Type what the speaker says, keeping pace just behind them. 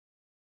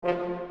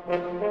Welcome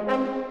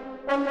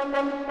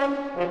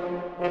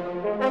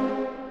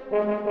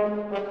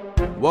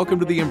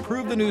to the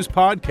Improve the News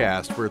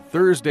podcast for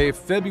Thursday,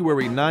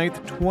 February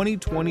 9th,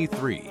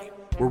 2023,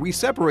 where we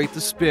separate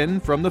the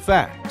spin from the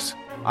facts.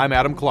 I'm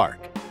Adam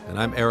Clark. And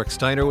I'm Eric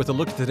Steiner with a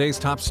look at today's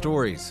top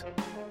stories.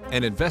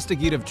 An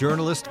investigative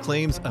journalist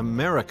claims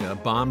America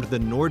bombed the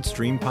Nord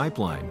Stream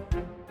pipeline.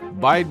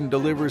 Biden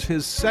delivers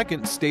his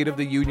second State of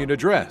the Union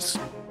address.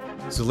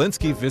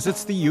 Zelensky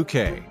visits the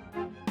UK.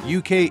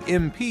 UK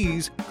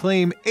MPs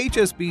claim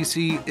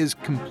HSBC is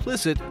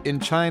complicit in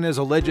China's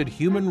alleged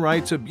human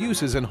rights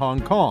abuses in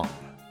Hong Kong.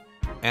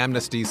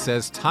 Amnesty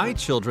says Thai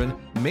children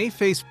may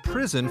face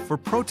prison for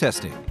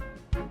protesting.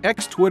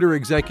 Ex-Twitter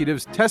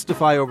executives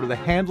testify over the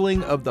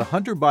handling of the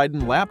Hunter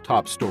Biden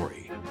laptop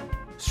story.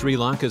 Sri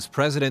Lanka's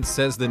president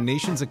says the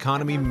nation's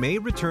economy may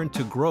return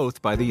to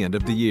growth by the end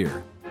of the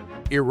year.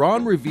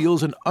 Iran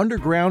reveals an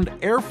underground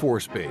Air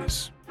Force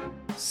base.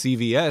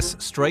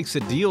 CVS strikes a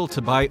deal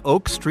to buy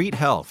Oak Street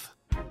Health.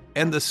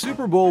 And the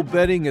Superbowl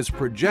betting is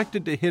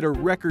projected to hit a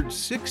record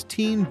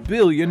 $16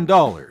 billion.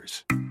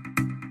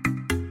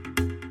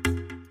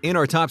 In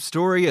our top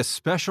story, a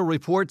special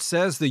report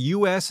says the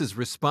U.S. is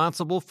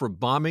responsible for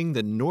bombing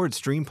the Nord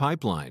Stream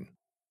pipeline.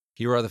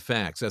 Here are the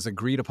facts as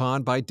agreed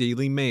upon by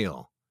Daily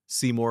Mail,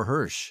 Seymour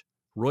Hersh,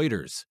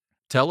 Reuters,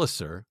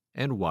 Telesur,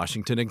 and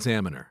Washington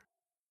Examiner.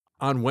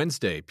 On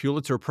Wednesday,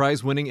 Pulitzer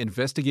Prize-winning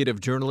investigative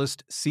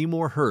journalist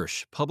Seymour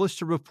Hersh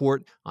published a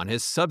report on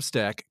his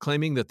Substack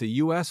claiming that the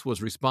U.S.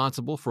 was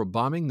responsible for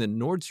bombing the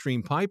Nord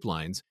Stream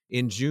pipelines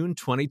in June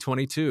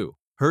 2022.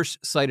 Hersh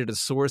cited a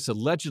source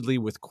allegedly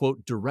with,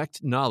 quote,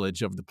 direct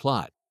knowledge of the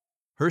plot.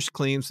 Hersh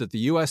claims that the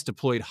U.S.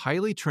 deployed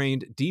highly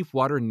trained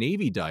deep-water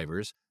Navy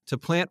divers to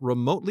plant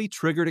remotely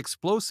triggered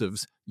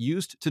explosives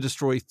used to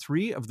destroy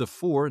 3 of the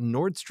 4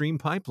 Nord Stream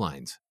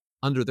pipelines.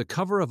 Under the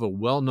cover of a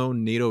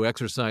well-known NATO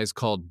exercise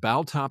called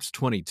Baltops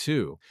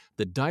 22,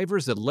 the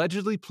divers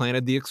allegedly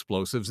planted the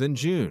explosives in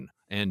June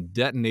and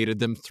detonated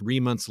them 3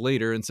 months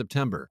later in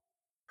September.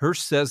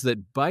 Hersh says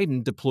that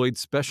Biden deployed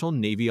special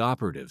Navy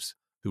operatives,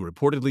 who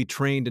reportedly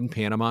trained in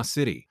Panama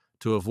City,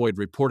 to avoid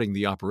reporting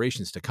the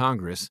operations to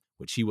Congress,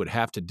 which he would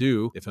have to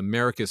do if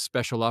America's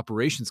Special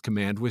Operations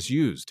Command was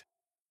used.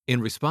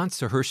 In response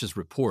to Hersh's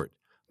report,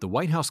 the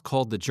White House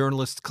called the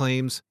journalist's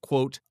claims,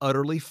 quote,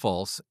 utterly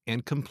false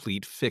and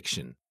complete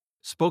fiction.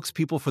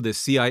 Spokespeople for the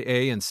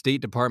CIA and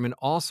State Department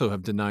also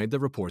have denied the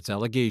report's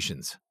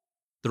allegations.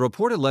 The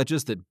report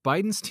alleges that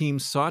Biden's team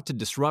sought to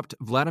disrupt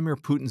Vladimir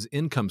Putin's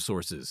income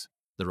sources.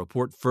 The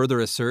report further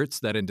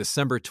asserts that in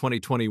December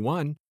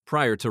 2021,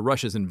 prior to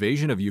Russia's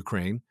invasion of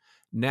Ukraine,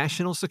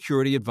 National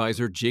Security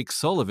Advisor Jake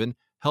Sullivan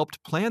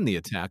helped plan the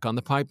attack on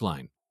the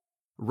pipeline.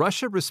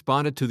 Russia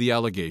responded to the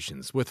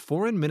allegations, with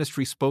Foreign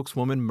Ministry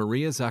spokeswoman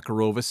Maria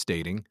Zakharova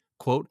stating,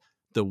 quote,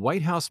 the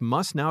White House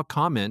must now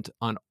comment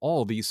on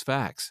all these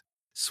facts.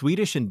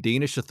 Swedish and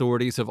Danish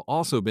authorities have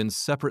also been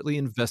separately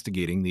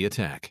investigating the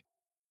attack.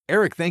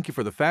 Eric, thank you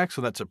for the facts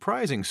on that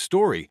surprising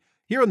story.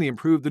 Here on the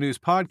Improve the News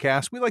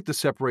podcast, we like to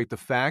separate the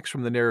facts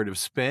from the narrative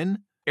spin.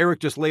 Eric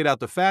just laid out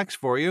the facts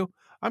for you.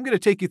 I'm going to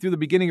take you through the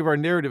beginning of our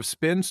narrative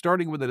spin,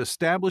 starting with an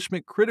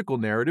establishment-critical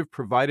narrative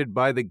provided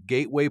by the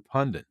Gateway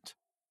Pundit.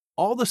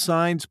 All the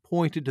signs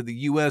pointed to the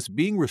U.S.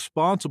 being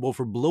responsible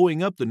for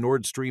blowing up the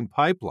Nord Stream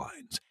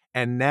pipelines,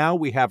 and now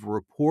we have a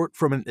report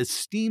from an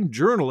esteemed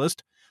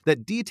journalist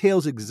that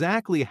details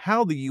exactly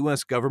how the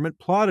U.S. government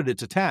plotted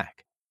its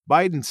attack.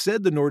 Biden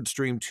said the Nord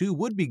Stream 2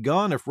 would be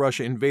gone if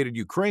Russia invaded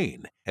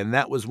Ukraine, and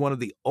that was one of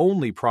the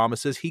only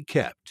promises he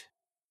kept.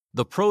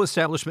 The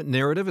pro-establishment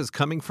narrative is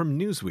coming from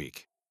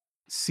Newsweek.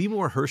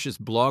 Seymour Hersh's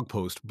blog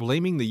post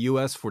blaming the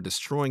U.S. for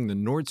destroying the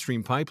Nord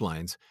Stream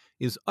pipelines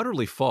is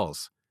utterly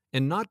false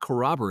and not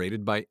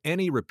corroborated by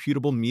any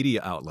reputable media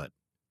outlet.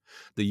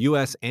 The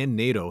U.S. and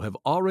NATO have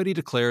already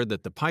declared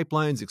that the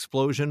pipeline's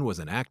explosion was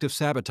an act of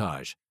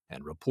sabotage,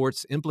 and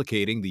reports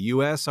implicating the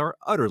U.S. are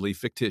utterly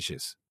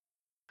fictitious.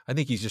 I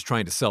think he's just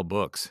trying to sell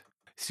books.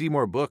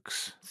 Seymour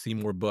Books.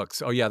 Seymour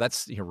Books. Oh, yeah,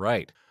 you're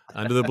right.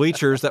 Under the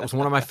Bleachers, that was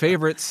one of my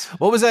favorites.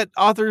 What was that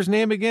author's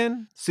name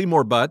again?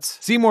 Seymour Butts.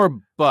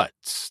 Seymour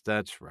Butts.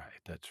 That's right.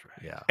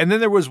 Yeah. And then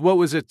there was,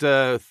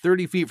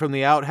 30 Feet from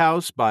the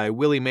Outhouse by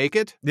Willie Make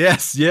It?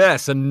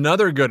 Yes.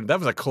 Another good. That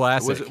was a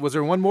classic. Was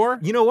there one more?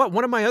 You know what?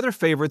 One of my other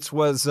favorites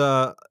was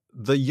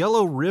The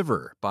Yellow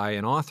River by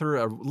a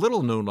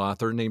little-known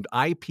author named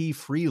I.P.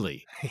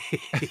 Freely.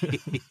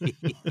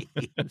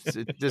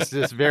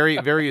 This very,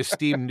 very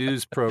esteemed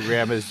news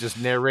program is just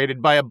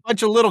narrated by a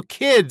bunch of little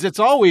kids. That's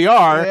all we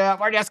are. Yeah,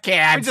 we're just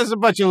kids. We're just a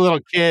bunch of little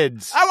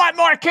kids. I want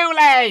more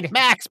Kool-Aid.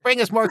 Max, bring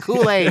us more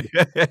Kool-Aid.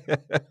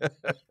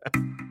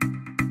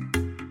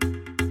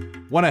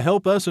 Want to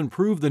help us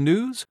improve the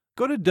news?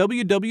 Go to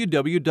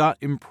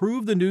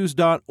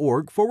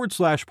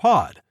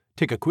www.improvethenews.org/pod.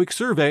 Take a quick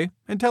survey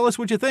and tell us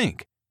what you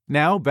think.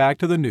 Now back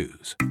to the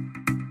news.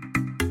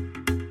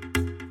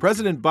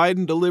 President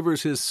Biden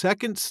delivers his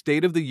second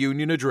State of the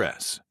Union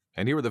address.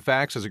 And here are the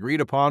facts as agreed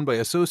upon by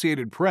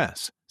Associated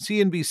Press,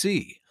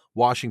 CNBC,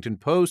 Washington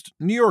Post,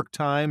 New York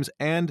Times,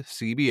 and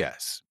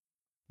CBS.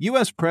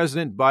 U.S.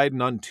 President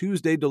Biden on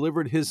Tuesday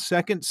delivered his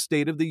second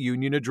State of the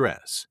Union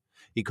address.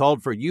 He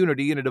called for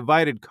unity in a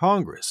divided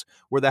Congress,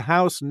 where the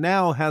House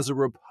now has a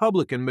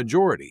Republican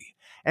majority,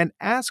 and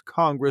asked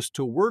Congress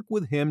to work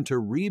with him to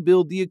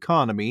rebuild the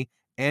economy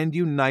and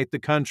unite the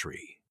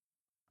country.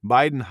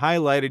 Biden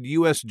highlighted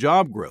U.S.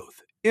 job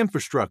growth,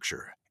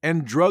 infrastructure,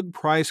 and drug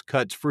price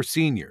cuts for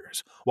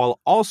seniors,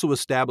 while also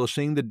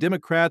establishing the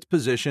Democrats'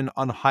 position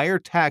on higher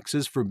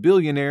taxes for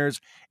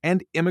billionaires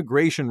and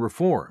immigration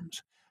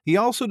reforms. He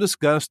also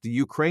discussed the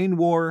Ukraine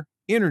war,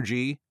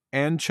 energy,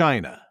 and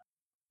China.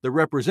 The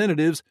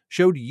representatives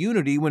showed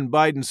unity when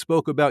Biden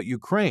spoke about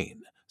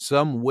Ukraine,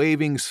 some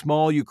waving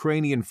small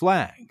Ukrainian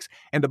flags,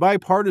 and a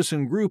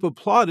bipartisan group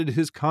applauded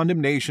his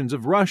condemnations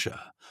of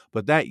Russia.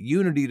 But that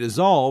unity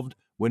dissolved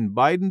when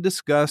Biden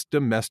discussed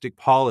domestic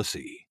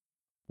policy.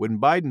 When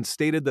Biden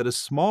stated that a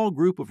small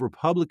group of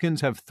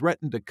Republicans have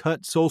threatened to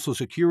cut Social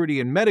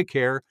Security and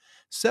Medicare,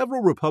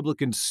 several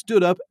Republicans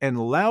stood up and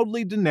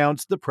loudly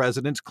denounced the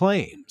president's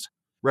claims.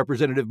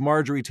 Representative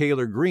Marjorie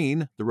Taylor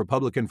Greene, the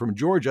Republican from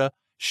Georgia,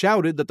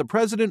 shouted that the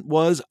president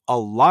was a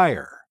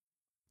liar.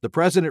 The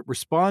president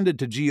responded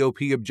to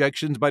GOP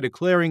objections by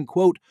declaring,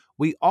 quote,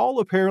 "We all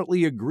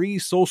apparently agree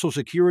Social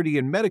Security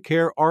and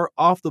Medicare are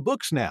off the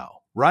books now,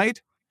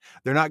 right?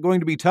 They're not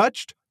going to be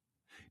touched?"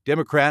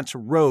 Democrats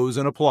rose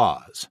in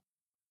applause.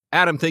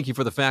 Adam, thank you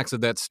for the facts of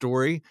that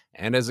story.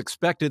 And as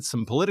expected,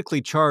 some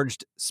politically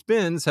charged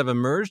spins have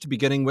emerged,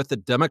 beginning with the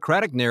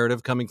Democratic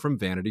narrative coming from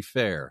Vanity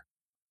Fair.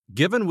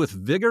 Given with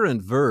vigor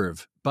and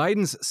verve,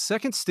 Biden's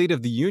second State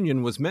of the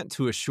Union was meant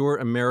to assure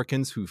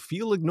Americans who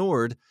feel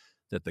ignored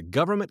that the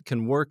government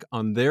can work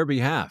on their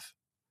behalf.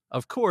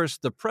 Of course,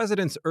 the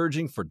president's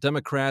urging for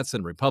Democrats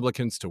and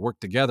Republicans to work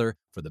together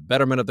for the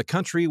betterment of the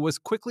country was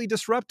quickly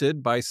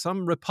disrupted by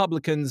some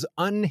Republicans'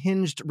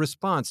 unhinged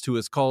response to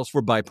his calls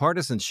for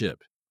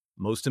bipartisanship.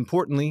 Most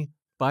importantly,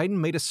 Biden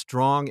made a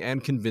strong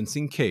and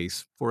convincing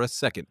case for a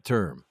second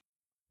term.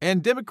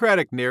 And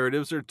Democratic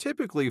narratives are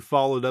typically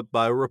followed up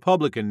by a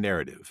Republican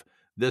narrative.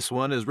 This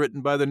one is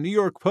written by the New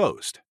York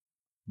Post.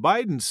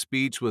 Biden's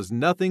speech was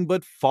nothing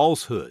but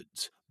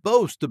falsehoods,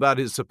 boast about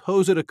his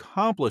supposed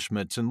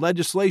accomplishments in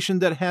legislation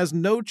that has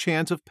no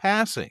chance of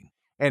passing,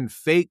 and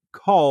fake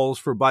calls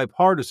for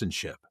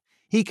bipartisanship.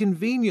 He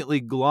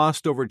conveniently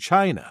glossed over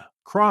China,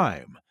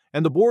 crime,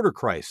 and the border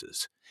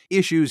crisis,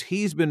 issues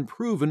he's been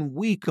proven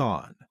weak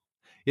on.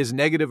 His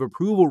negative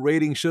approval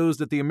rating shows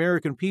that the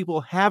American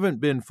people haven't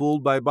been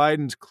fooled by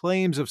Biden's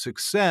claims of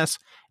success,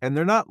 and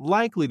they're not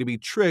likely to be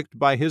tricked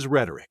by his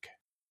rhetoric.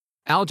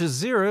 Al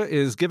Jazeera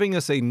is giving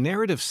us a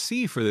narrative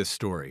C for this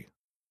story.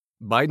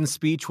 Biden's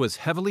speech was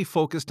heavily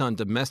focused on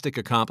domestic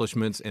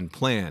accomplishments and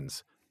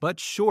plans, but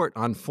short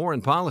on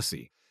foreign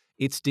policy.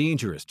 It's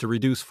dangerous to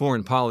reduce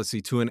foreign policy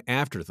to an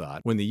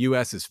afterthought when the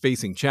U.S. is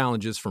facing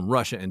challenges from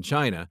Russia and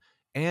China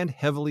and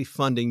heavily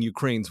funding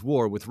Ukraine's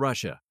war with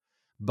Russia.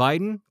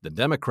 Biden, the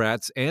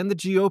Democrats, and the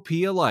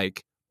GOP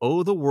alike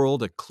owe the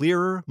world a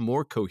clearer,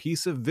 more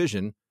cohesive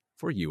vision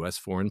for U.S.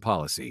 foreign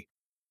policy.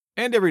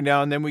 And every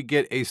now and then we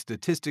get a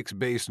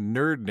statistics-based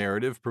nerd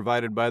narrative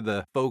provided by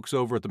the folks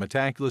over at the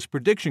Metaculus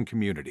prediction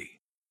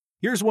community.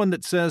 Here's one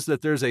that says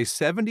that there's a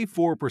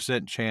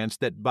 74% chance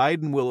that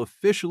Biden will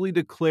officially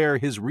declare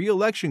his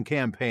re-election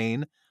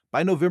campaign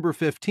by November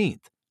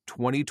 15th,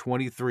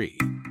 2023.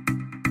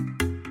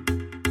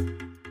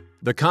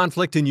 The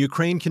conflict in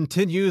Ukraine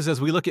continues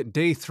as we look at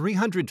day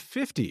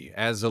 350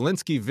 as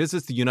Zelensky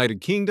visits the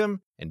United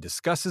Kingdom and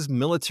discusses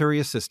military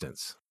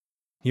assistance.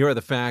 Here are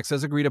the facts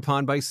as agreed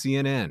upon by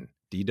CNN,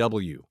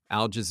 DW,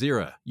 Al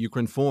Jazeera,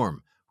 Ukrinform,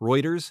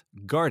 Reuters,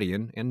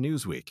 Guardian, and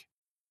Newsweek.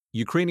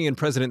 Ukrainian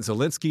President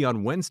Zelensky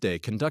on Wednesday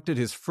conducted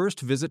his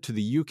first visit to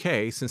the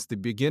UK since the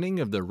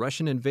beginning of the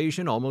Russian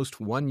invasion almost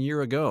 1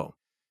 year ago.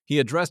 He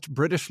addressed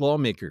British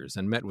lawmakers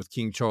and met with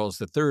King Charles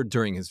III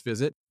during his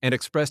visit and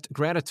expressed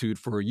gratitude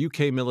for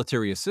UK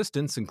military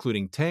assistance,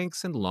 including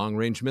tanks and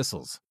long-range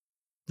missiles.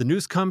 The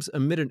news comes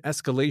amid an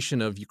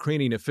escalation of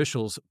Ukrainian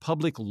officials'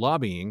 public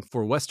lobbying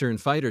for Western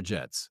fighter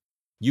jets.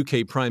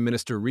 UK Prime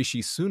Minister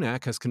Rishi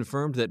Sunak has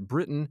confirmed that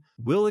Britain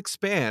will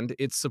expand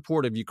its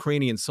support of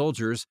Ukrainian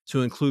soldiers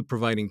to include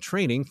providing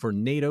training for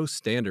NATO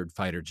standard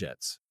fighter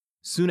jets.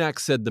 Sunak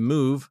said the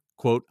move,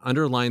 quote,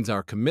 underlines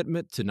our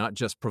commitment to not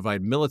just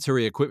provide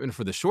military equipment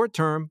for the short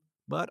term,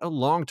 but a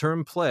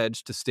long-term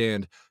pledge to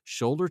stand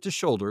shoulder to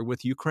shoulder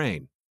with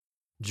Ukraine.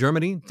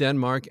 Germany,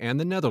 Denmark, and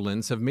the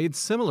Netherlands have made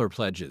similar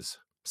pledges,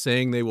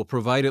 saying they will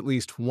provide at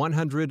least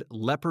 100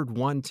 Leopard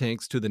 1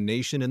 tanks to the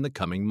nation in the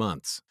coming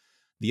months.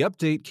 The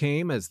update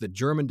came as the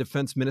German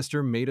defense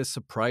minister made a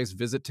surprise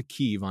visit to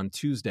Kyiv on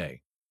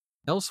Tuesday.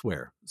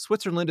 Elsewhere,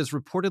 Switzerland is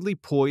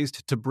reportedly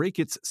poised to break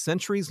its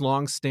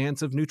centuries-long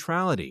stance of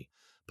neutrality.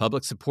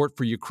 Public support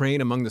for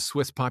Ukraine among the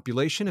Swiss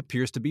population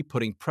appears to be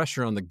putting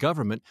pressure on the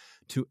government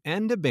to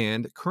end a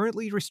ban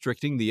currently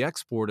restricting the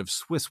export of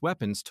Swiss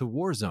weapons to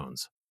war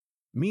zones.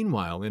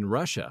 Meanwhile, in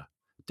Russia,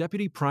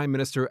 Deputy Prime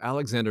Minister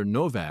Alexander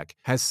Novak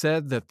has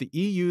said that the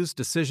EU's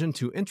decision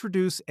to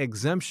introduce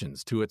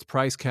exemptions to its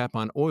price cap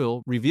on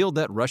oil revealed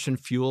that Russian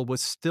fuel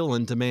was still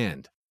in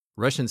demand.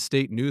 Russian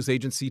state news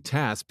agency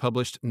TASS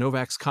published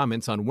Novak's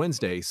comments on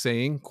Wednesday,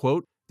 saying,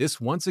 quote,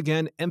 "This once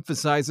again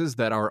emphasizes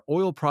that our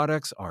oil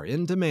products are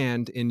in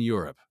demand in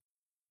Europe."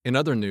 In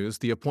other news,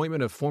 the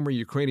appointment of former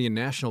Ukrainian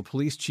National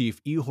Police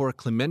Chief Ihor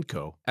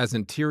Klimenko as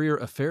Interior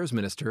Affairs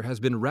Minister has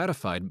been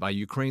ratified by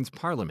Ukraine's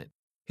parliament.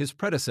 His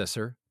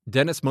predecessor,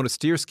 Denis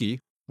Monastyrsky,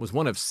 was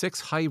one of 6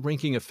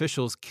 high-ranking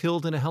officials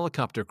killed in a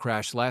helicopter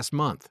crash last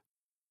month.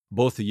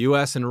 Both the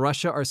U.S. and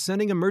Russia are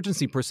sending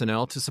emergency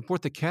personnel to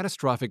support the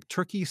catastrophic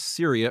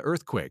Turkey-Syria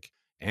earthquake,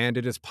 and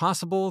it is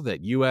possible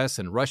that U.S.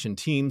 and Russian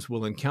teams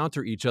will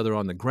encounter each other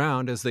on the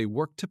ground as they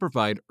work to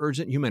provide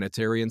urgent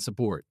humanitarian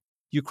support.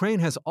 Ukraine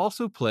has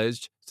also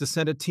pledged to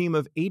send a team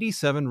of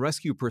 87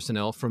 rescue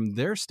personnel from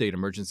their state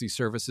emergency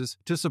services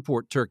to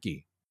support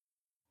Turkey.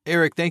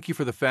 Eric, thank you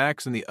for the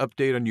facts and the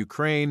update on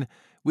Ukraine.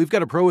 We've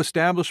got a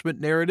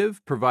pro-establishment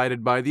narrative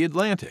provided by The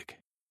Atlantic.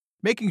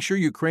 Making sure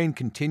Ukraine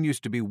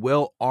continues to be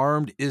well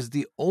armed is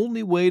the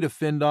only way to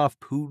fend off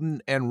Putin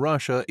and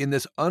Russia in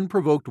this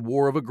unprovoked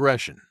war of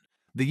aggression.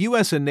 The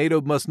U.S. and NATO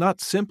must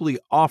not simply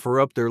offer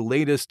up their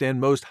latest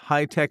and most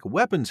high-tech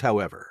weapons,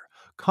 however.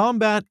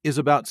 Combat is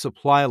about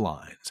supply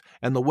lines,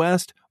 and the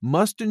West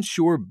must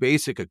ensure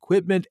basic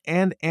equipment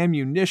and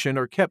ammunition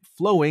are kept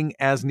flowing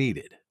as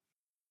needed.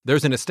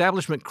 There's an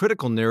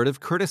establishment-critical narrative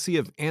courtesy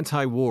of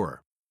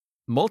anti-war.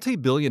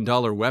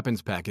 Multi-billion-dollar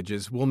weapons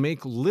packages will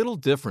make little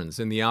difference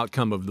in the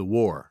outcome of the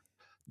war.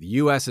 The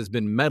U.S. has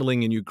been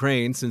meddling in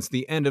Ukraine since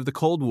the end of the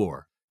Cold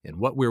War, and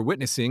what we're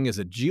witnessing is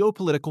a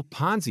geopolitical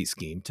Ponzi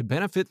scheme to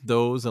benefit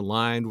those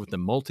aligned with the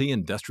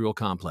multi-industrial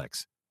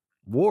complex.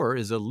 War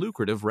is a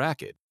lucrative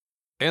racket.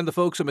 And the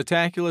folks at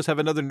Metaculus have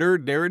another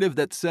nerd narrative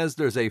that says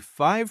there's a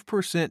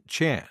 5%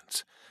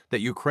 chance that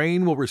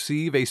Ukraine will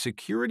receive a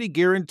security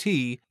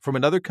guarantee from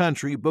another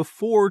country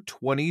before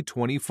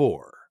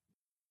 2024.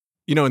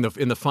 You know, in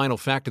the final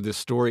fact of this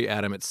story,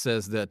 Adam, it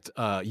says that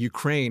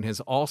Ukraine has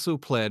also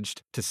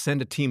pledged to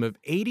send a team of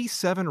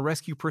 87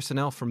 rescue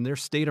personnel from their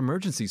state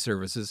emergency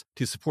services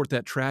to support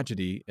that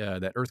tragedy,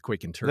 that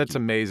earthquake in Turkey. That's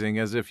amazing,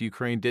 as if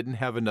Ukraine didn't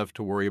have enough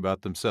to worry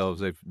about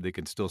themselves. They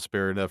can still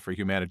spare enough for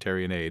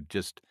humanitarian aid.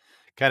 Just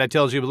kind of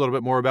tells you a little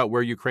bit more about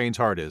where Ukraine's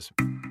heart is.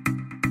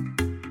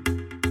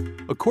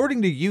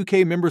 According to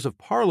UK members of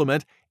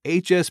Parliament,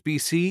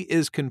 HSBC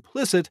is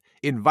complicit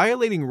in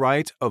violating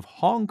rights of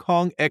Hong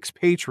Kong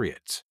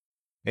expatriates.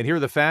 And here are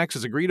the facts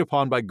as agreed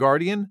upon by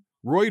Guardian,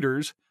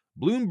 Reuters,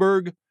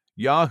 Bloomberg,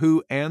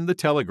 Yahoo, and The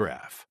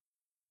Telegraph.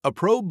 A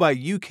probe by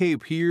UK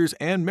peers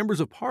and members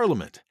of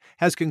Parliament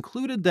has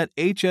concluded that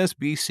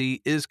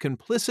HSBC is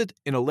complicit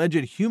in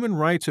alleged human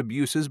rights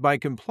abuses by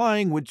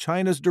complying with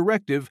China's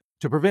directive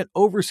to prevent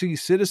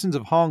overseas citizens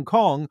of Hong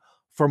Kong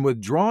from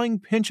withdrawing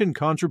pension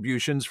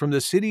contributions from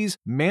the city's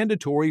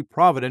mandatory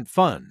Provident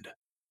Fund.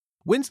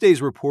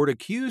 Wednesday's report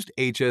accused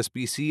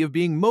HSBC of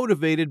being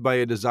motivated by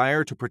a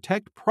desire to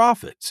protect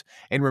profits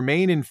and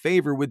remain in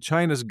favor with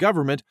China's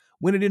government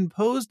when it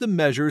imposed the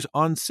measures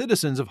on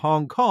citizens of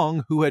Hong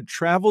Kong who had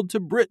traveled to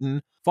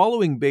Britain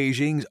following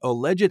Beijing's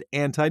alleged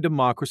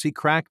anti-democracy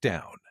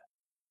crackdown.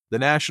 The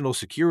National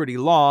Security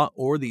Law,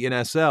 or the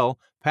NSL,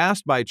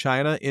 passed by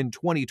China in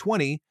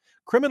 2020,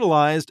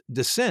 criminalized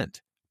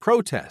dissent,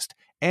 protest,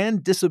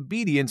 and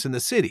disobedience in the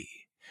city.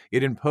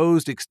 It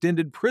imposed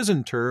extended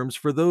prison terms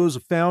for those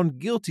found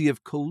guilty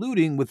of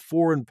colluding with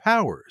foreign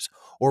powers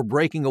or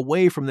breaking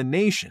away from the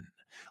nation,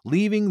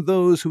 leaving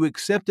those who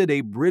accepted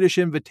a British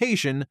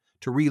invitation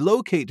to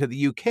relocate to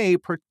the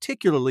UK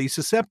particularly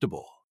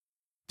susceptible.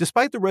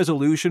 Despite the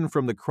resolution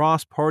from the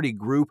cross-party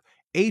group,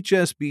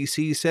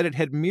 HSBC said it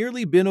had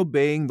merely been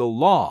obeying the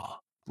law.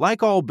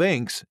 Like all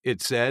banks,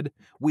 it said,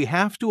 we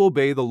have to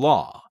obey the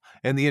law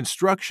and the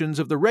instructions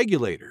of the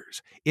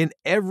regulators in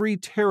every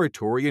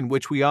territory in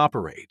which we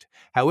operate.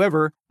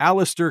 However,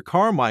 Alistair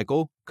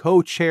Carmichael,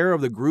 co-chair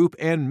of the group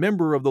and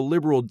member of the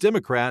Liberal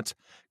Democrats,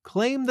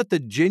 claimed that the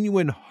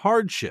genuine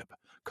hardship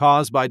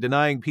caused by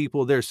denying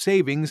people their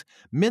savings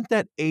meant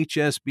that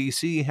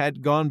HSBC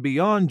had gone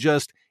beyond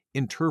just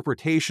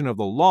interpretation of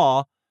the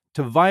law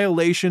to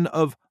violation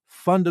of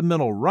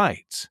fundamental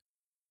rights.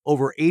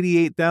 Over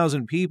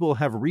 88,000 people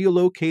have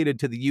relocated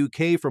to the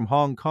UK from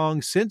Hong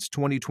Kong since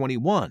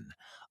 2021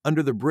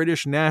 under the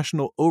British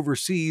National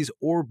Overseas,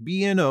 or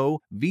BNO,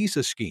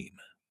 visa scheme.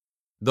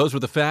 Those were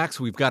the facts.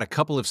 We've got a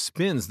couple of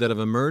spins that have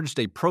emerged.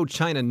 A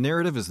pro-China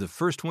narrative is the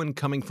first one,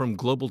 coming from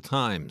Global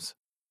Times.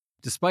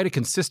 Despite a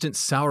consistent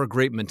sour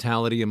grape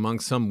mentality among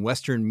some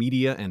Western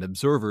media and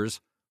observers,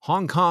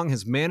 Hong Kong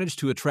has managed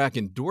to attract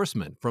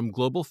endorsement from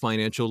global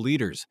financial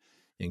leaders,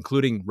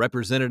 including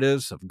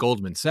representatives of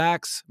Goldman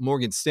Sachs,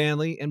 Morgan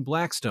Stanley, and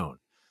Blackstone.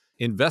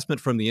 Investment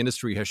from the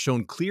industry has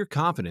shown clear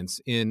confidence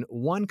in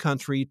one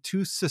country,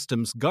 two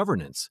systems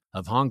governance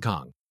of Hong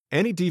Kong.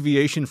 Any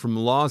deviation from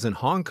laws in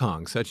Hong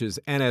Kong, such as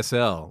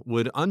NSL,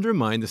 would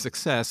undermine the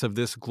success of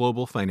this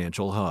global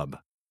financial hub.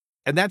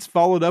 And that's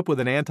followed up with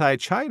an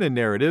anti-China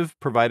narrative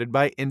provided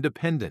by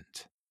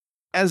Independent.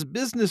 As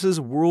businesses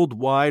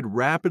worldwide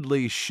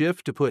rapidly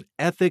shift to put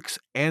ethics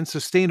and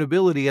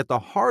sustainability at the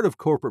heart of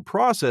corporate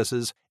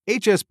processes,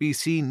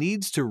 HSBC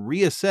needs to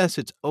reassess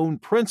its own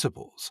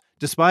principles.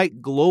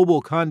 Despite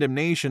global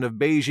condemnation of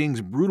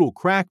Beijing's brutal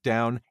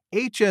crackdown,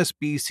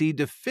 HSBC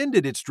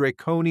defended its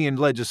draconian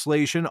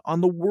legislation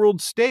on the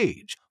world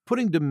stage,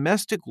 putting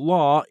domestic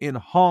law in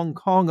Hong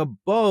Kong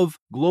above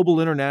global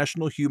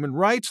international human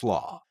rights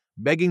law,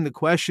 begging the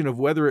question of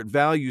whether it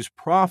values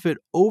profit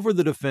over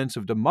the defense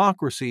of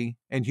democracy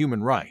and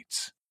human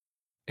rights.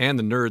 And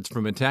the nerds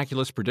from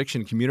Metaculus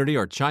prediction community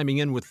are chiming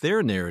in with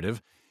their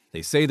narrative.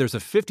 They say there's a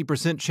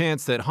 50%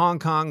 chance that Hong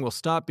Kong will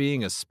stop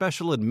being a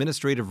special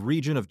administrative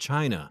region of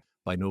China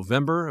by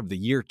November of the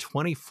year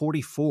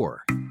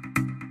 2044.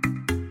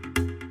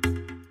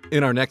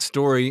 In our next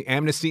story,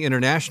 Amnesty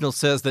International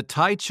says that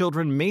Thai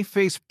children may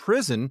face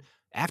prison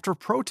after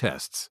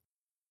protests.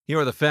 Here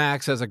are the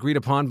facts as agreed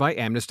upon by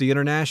Amnesty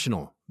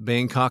International,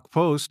 Bangkok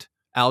Post,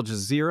 Al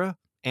Jazeera,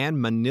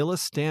 and Manila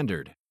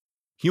Standard.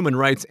 Human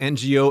rights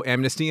NGO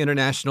Amnesty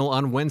International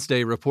on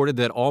Wednesday reported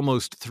that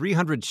almost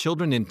 300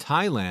 children in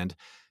Thailand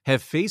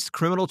have faced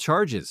criminal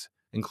charges,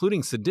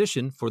 including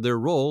sedition for their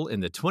role in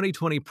the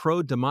 2020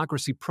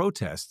 pro-democracy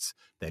protests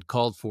that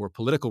called for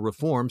political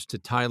reforms to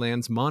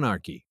Thailand's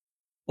monarchy.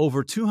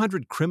 Over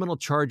 200 criminal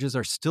charges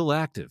are still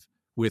active,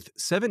 with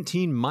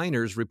 17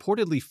 minors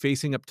reportedly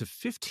facing up to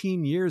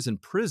 15 years in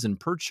prison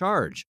per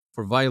charge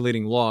for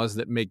violating laws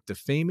that make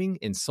defaming,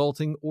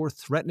 insulting, or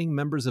threatening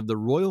members of the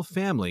royal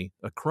family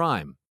a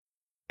crime.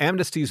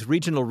 Amnesty's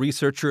regional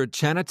researcher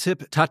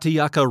Chanatip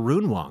Tatiyaka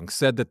Runwang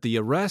said that the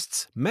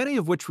arrests, many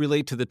of which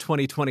relate to the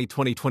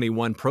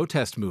 2020-2021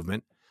 protest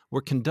movement,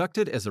 were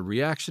conducted as a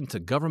reaction to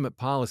government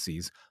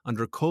policies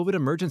under COVID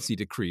emergency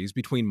decrees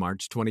between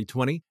March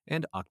 2020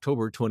 and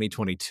October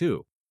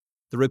 2022.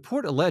 The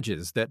report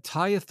alleges that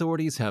Thai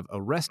authorities have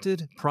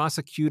arrested,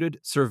 prosecuted,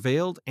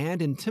 surveilled,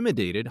 and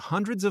intimidated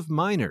hundreds of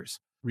minors,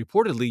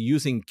 reportedly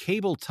using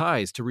cable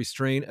ties to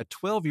restrain a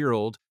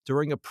 12-year-old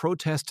during a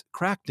protest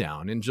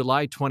crackdown in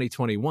July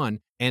 2021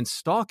 and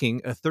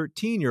stalking a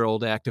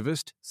 13-year-old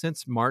activist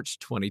since March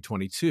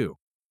 2022.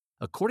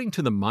 According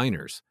to the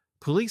minors,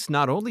 police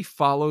not only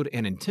followed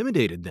and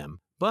intimidated them,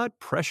 but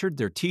pressured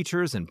their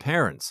teachers and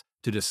parents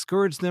to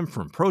discourage them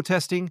from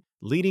protesting,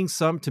 leading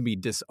some to be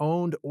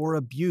disowned or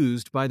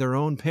abused by their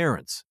own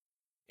parents.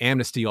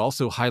 Amnesty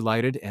also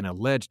highlighted an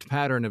alleged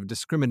pattern of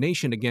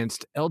discrimination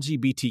against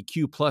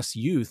LGBTQ+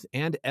 youth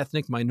and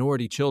ethnic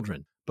minority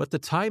children, but the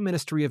Thai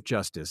Ministry of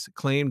Justice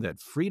claimed that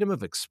freedom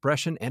of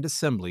expression and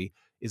assembly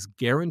is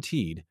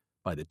guaranteed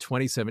by the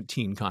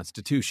 2017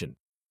 Constitution.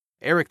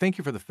 Eric, thank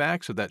you for the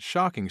facts of that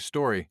shocking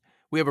story.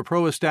 We have a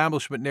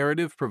pro-establishment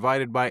narrative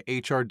provided by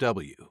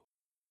HRW.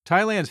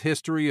 Thailand's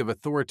history of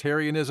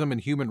authoritarianism and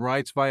human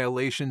rights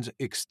violations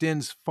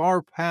extends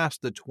far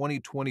past the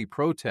 2020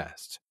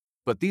 protests.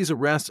 But these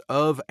arrests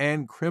of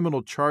and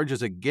criminal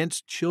charges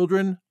against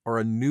children are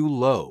a new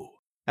low,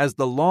 as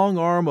the long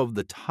arm of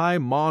the Thai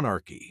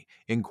monarchy,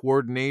 in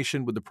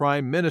coordination with the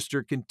Prime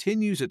Minister,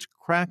 continues its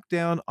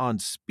crackdown on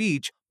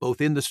speech both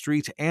in the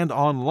streets and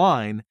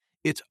online.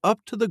 It's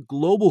up to the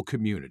global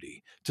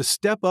community to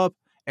step up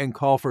and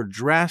call for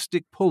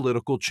drastic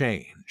political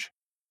change.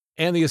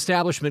 And the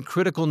establishment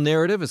critical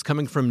narrative is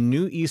coming from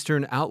New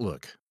Eastern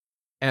Outlook.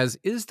 As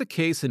is the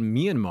case in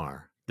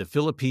Myanmar, the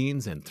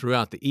Philippines, and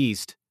throughout the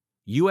East,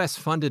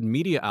 U.S.-funded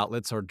media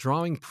outlets are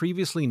drawing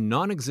previously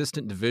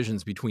non-existent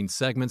divisions between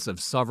segments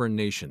of sovereign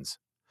nations.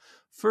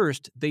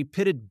 First, they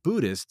pitted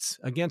Buddhists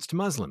against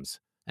Muslims,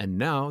 and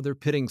now they're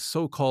pitting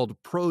so-called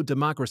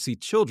pro-democracy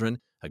children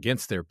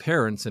against their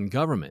parents and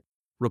government.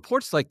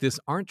 Reports like this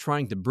aren't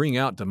trying to bring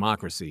out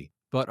democracy,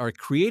 but are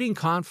creating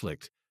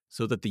conflict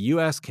so that the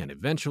U.S. can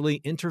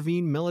eventually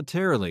intervene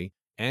militarily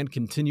and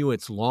continue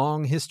its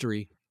long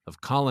history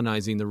of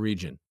colonizing the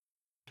region.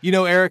 You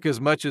know, Eric, as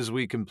much as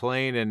we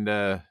complain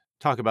and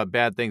talk about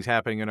bad things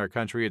happening in our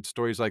country, it's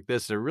stories like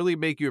this that really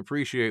make you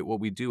appreciate what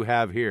we do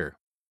have here.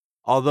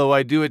 Although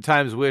I do at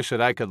times wish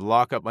that I could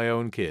lock up my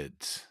own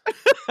kids.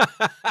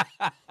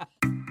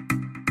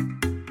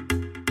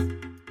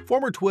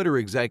 Former Twitter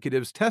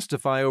executives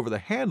testify over the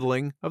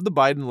handling of the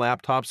Biden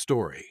laptop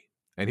story.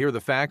 And here are the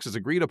facts as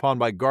agreed upon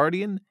by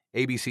Guardian,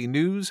 ABC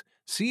News,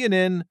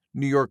 CNN,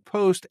 New York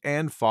Post,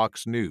 and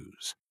Fox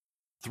News.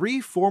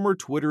 3 former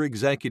Twitter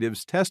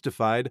executives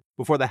testified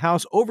before the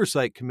House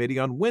Oversight Committee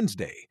on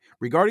Wednesday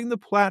regarding the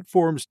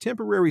platform's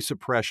temporary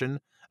suppression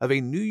of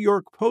a New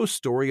York Post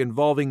story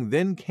involving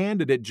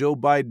then-candidate Joe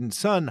Biden's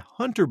son,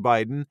 Hunter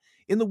Biden,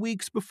 in the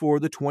weeks before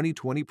the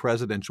 2020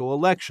 presidential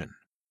election.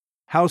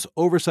 House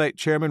Oversight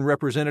Chairman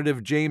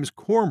Representative James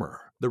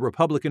Cormer, the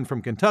Republican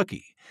from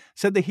Kentucky,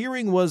 said the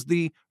hearing was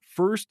the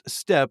first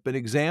step in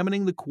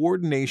examining the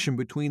coordination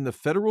between the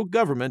federal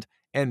government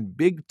and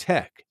big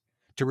tech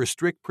to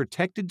restrict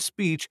protected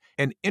speech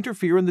and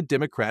interfere in the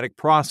democratic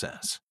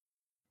process.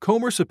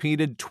 Comer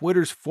subpoenaed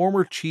Twitter's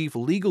former chief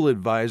legal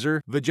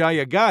advisor,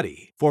 Vijaya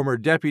Gadde, former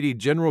Deputy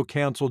General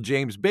Counsel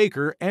James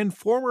Baker, and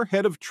former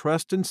head of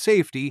Trust and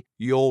Safety,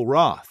 Yoel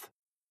Roth.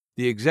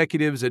 The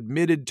executives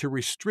admitted to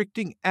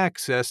restricting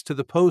access to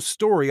the Post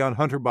story on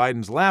Hunter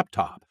Biden's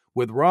laptop,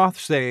 with Roth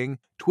saying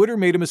Twitter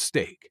made a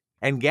mistake,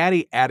 and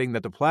Gaddy adding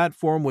that the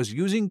platform was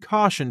using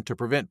caution to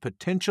prevent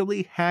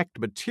potentially hacked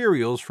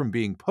materials from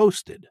being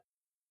posted.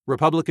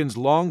 Republicans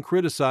long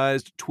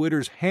criticized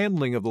Twitter's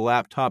handling of the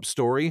laptop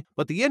story,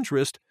 but the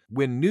interest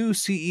when new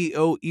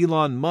CEO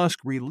Elon Musk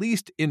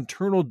released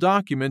internal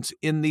documents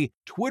in the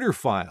Twitter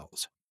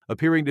files,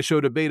 appearing to show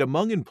debate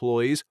among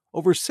employees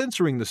over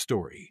censoring the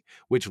story,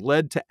 which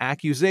led to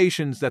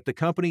accusations that the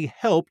company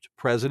helped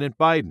President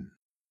Biden.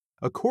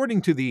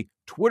 According to the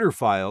Twitter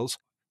files,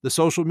 the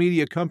social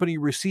media company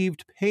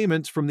received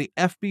payments from the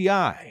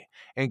FBI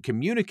and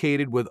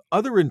communicated with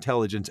other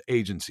intelligence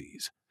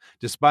agencies.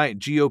 Despite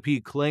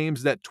GOP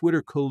claims that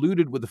Twitter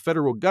colluded with the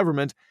federal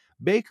government,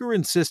 Baker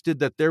insisted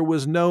that there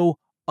was no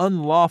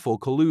unlawful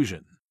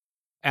collusion.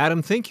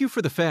 Adam, thank you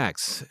for the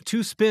facts.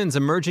 Two spins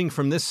emerging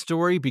from this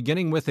story,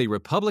 beginning with a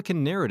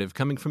Republican narrative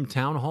coming from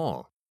Town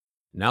Hall.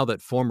 Now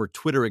that former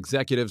Twitter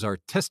executives are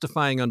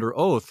testifying under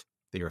oath,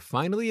 they are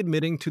finally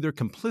admitting to their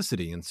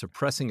complicity in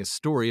suppressing a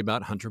story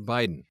about Hunter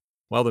Biden.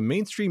 While the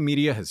mainstream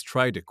media has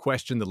tried to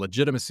question the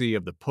legitimacy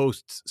of the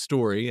Post's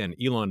story and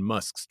Elon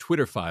Musk's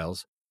Twitter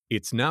files,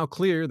 it's now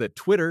clear that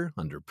Twitter,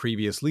 under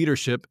previous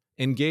leadership,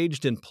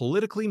 engaged in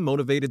politically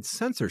motivated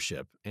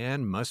censorship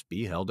and must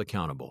be held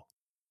accountable.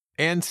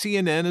 And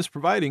CNN is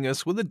providing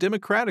us with a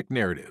Democratic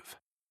narrative.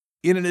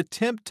 In an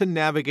attempt to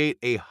navigate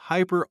a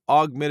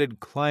hyper-augmented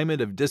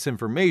climate of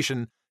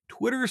disinformation,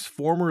 Twitter's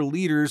former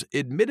leaders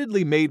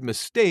admittedly made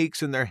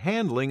mistakes in their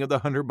handling of the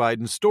Hunter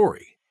Biden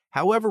story.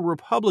 However,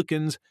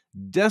 Republicans'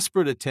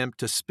 desperate attempt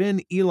to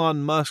spin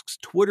Elon Musk's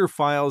Twitter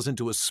files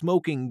into a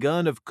smoking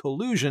gun of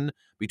collusion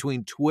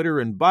between Twitter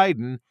and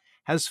Biden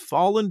has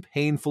fallen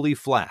painfully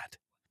flat.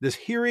 This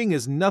hearing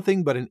is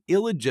nothing but an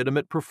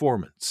illegitimate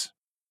performance.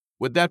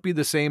 Would that be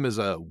the same as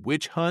a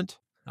witch hunt?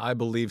 I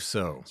believe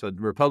so. So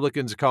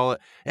Republicans call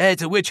it,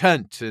 it's a witch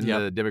hunt, and Yep.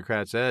 the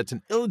Democrats, it's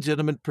an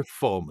illegitimate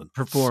performance.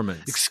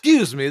 Performance.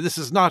 Excuse me, this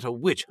is not a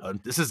witch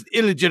hunt. This is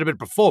illegitimate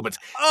performance.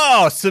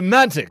 Oh,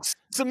 semantics.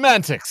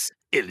 Semantics.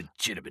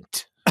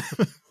 Illegitimate.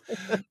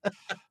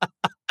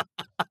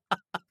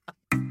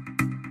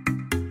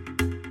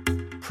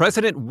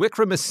 President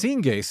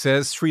Wickremesinghe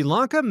says Sri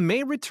Lanka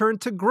may return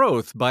to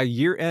growth by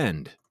year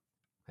end.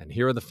 And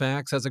here are the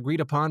facts as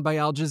agreed upon by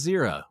Al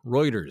Jazeera,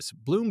 Reuters,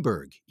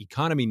 Bloomberg,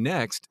 Economy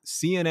Next,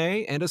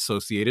 CNA, and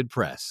Associated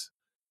Press.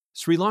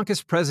 Sri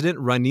Lanka's President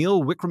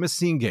Ranil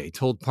Wickremesinghe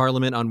told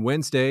Parliament on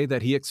Wednesday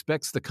that he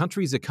expects the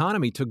country's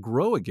economy to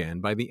grow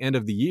again by the end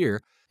of the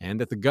year and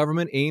that the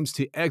government aims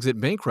to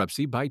exit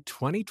bankruptcy by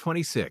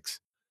 2026.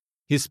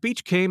 His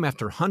speech came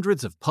after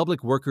hundreds of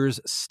public workers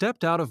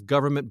stepped out of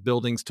government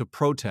buildings to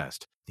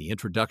protest the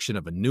introduction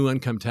of a new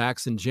income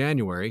tax in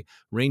January,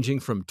 ranging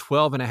from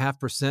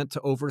 12.5%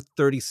 to over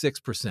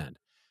 36%,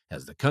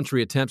 as the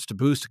country attempts to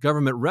boost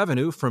government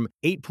revenue from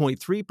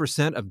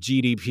 8.3% of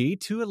GDP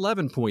to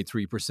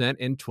 11.3%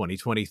 in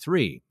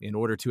 2023 in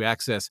order to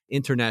access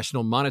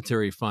International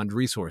Monetary Fund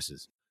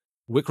resources.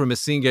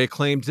 Wickremesinghe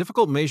claimed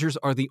difficult measures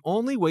are the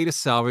only way to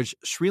salvage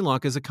Sri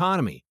Lanka's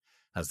economy,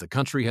 as the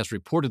country has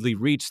reportedly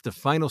reached the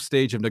final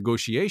stage of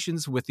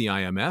negotiations with the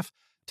IMF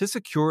to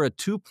secure a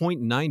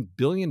 $2.9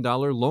 billion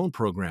loan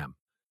program.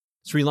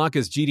 Sri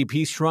Lanka's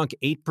GDP shrunk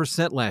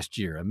 8% last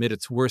year amid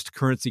its worst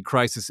currency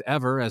crisis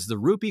ever as the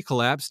rupee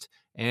collapsed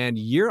and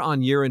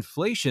year-on-year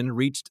inflation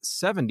reached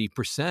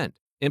 70%.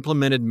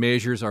 Implemented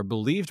measures are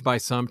believed by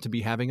some to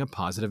be having a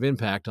positive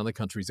impact on the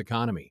country's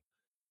economy.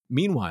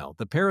 Meanwhile,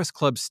 the Paris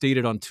Club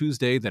stated on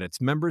Tuesday that its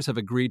members have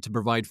agreed to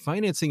provide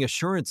financing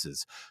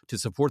assurances to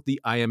support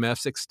the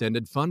IMF's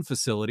extended fund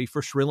facility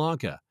for Sri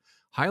Lanka,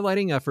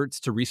 highlighting efforts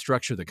to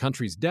restructure the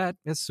country's debt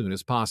as soon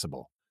as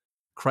possible.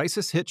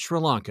 Crisis-hit Sri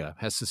Lanka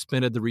has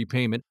suspended the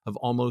repayment of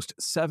almost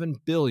 $7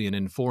 billion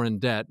in foreign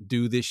debt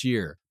due this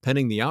year,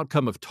 pending the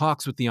outcome of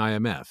talks with the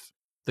IMF.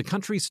 The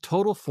country's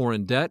total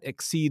foreign debt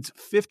exceeds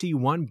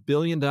 $51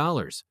 billion,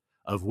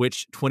 of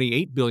which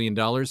 $28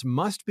 billion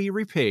must be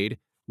repaid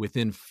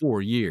within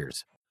 4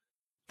 years.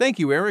 Thank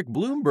you, Eric.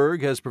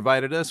 Bloomberg has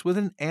provided us with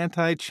an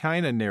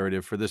anti-China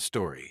narrative for this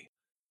story.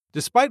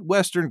 Despite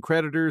Western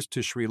creditors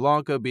to Sri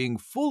Lanka being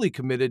fully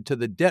committed to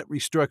the debt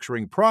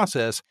restructuring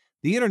process,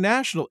 the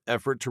international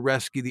effort to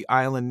rescue the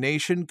island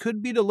nation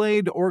could be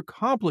delayed or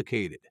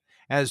complicated,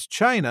 as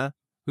China,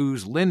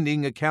 whose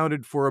lending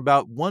accounted for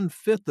about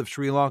 1/5 of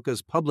Sri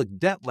Lanka's public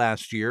debt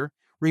last year,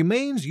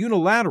 remains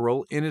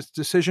unilateral in its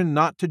decision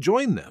not to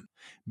join them.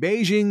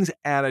 Beijing's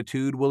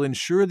attitude will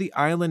ensure the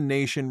island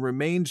nation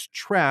remains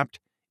trapped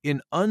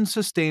in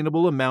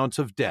unsustainable amounts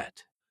of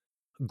debt.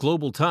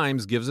 Global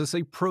Times gives us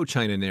a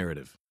pro-China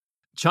narrative.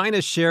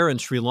 China's share in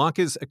Sri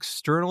Lanka's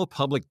external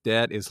public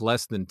debt is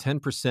less than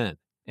 10%,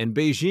 and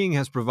Beijing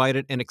has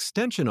provided an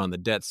extension on the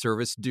debt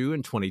service due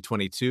in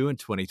 2022 and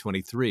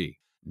 2023.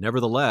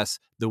 Nevertheless,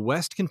 the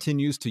West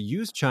continues to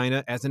use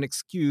China as an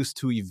excuse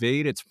to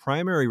evade its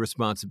primary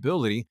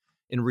responsibility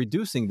in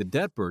reducing the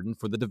debt burden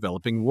for the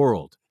developing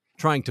world.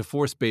 Trying to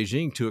force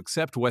Beijing to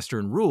accept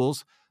Western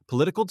rules,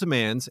 political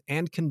demands,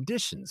 and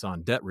conditions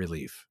on debt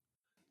relief.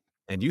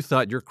 And you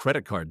thought your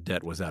credit card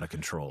debt was out of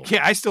control.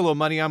 Yeah, I still owe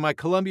money on my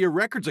Columbia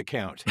Records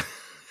account.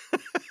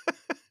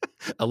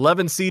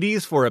 11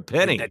 CDs for a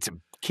penny.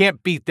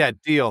 Can't beat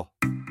that deal.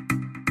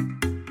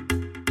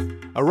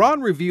 Iran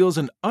reveals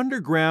an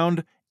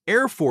underground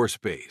Air Force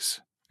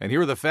base. And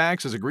here are the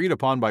facts as agreed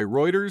upon by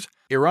Reuters,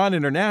 Iran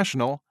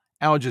International,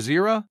 Al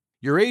Jazeera,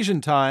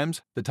 Eurasian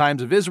Times, The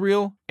Times of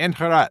Israel, and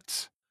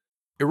Haaretz.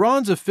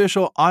 Iran's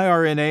official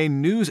IRNA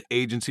news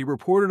agency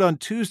reported on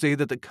Tuesday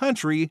that the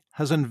country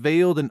has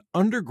unveiled an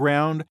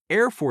underground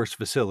Air Force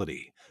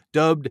facility,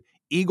 dubbed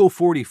Eagle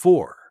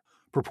 44,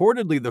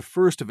 purportedly the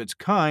first of its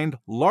kind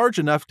large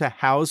enough to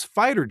house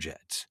fighter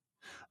jets.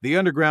 The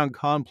underground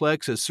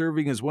complex is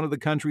serving as one of the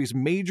country's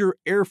major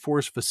Air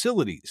Force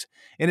facilities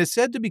and is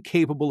said to be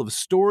capable of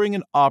storing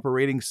and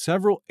operating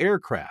several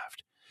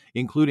aircraft,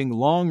 including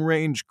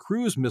long-range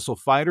cruise missile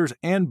fighters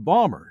and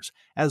bombers,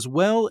 as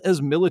well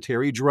as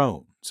military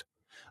drones.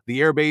 The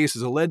airbase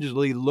is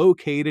allegedly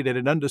located at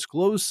an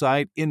undisclosed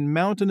site in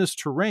mountainous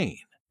terrain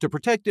to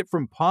protect it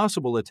from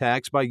possible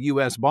attacks by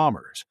U.S.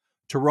 bombers.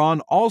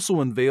 Tehran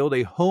also unveiled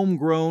a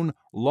homegrown,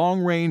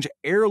 long-range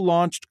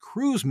air-launched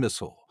cruise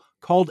missile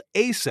called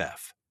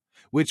ASEF,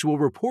 which will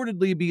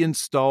reportedly be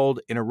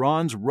installed in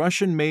Iran's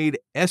Russian-made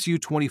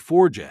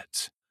Su-24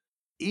 jets.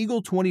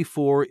 Eagle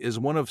 24 is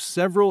one of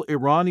several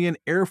Iranian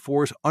Air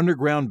Force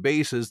underground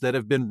bases that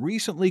have been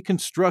recently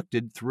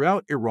constructed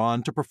throughout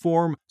Iran to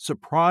perform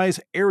surprise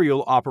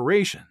aerial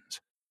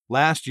operations.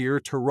 Last year,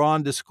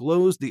 Tehran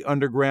disclosed the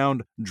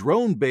underground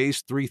Drone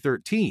Base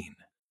 313.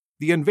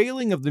 The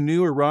unveiling of the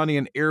new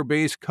Iranian air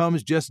base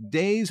comes just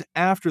days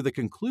after the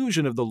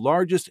conclusion of the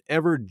largest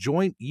ever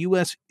joint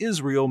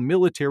U.S.-Israel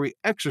military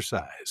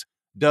exercise,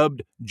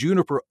 dubbed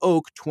Juniper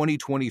Oak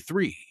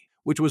 2023,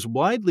 which was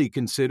widely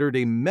considered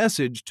a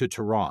message to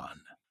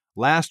Tehran.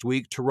 Last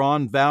week,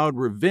 Tehran vowed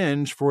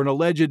revenge for an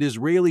alleged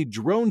Israeli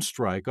drone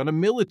strike on a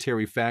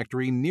military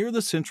factory near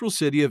the central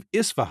city of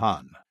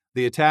Isfahan.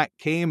 The attack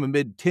came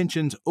amid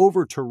tensions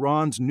over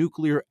Tehran's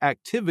nuclear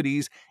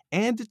activities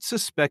and its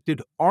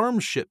suspected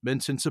arms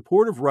shipments in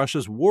support of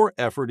Russia's war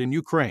effort in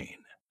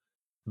Ukraine.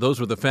 Those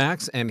were the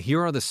facts, and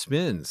here are the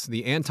spins.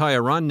 The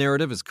anti-Iran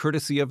narrative is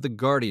courtesy of The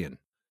Guardian.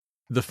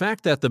 The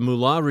fact that the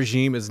Mullah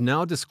regime is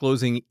now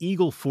disclosing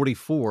Eagle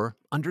 44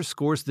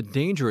 underscores the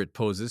danger it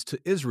poses to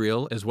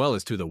Israel as well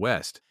as to the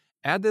West.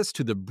 Add this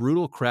to the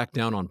brutal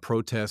crackdown on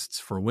protests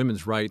for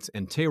women's rights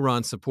and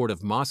Tehran's support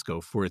of Moscow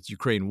for its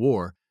Ukraine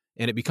war,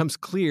 and it becomes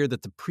clear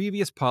that the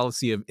previous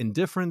policy of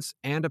indifference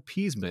and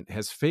appeasement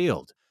has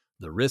failed.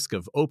 The risk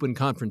of open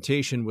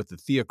confrontation with the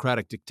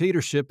theocratic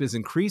dictatorship is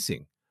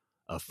increasing.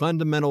 A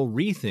fundamental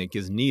rethink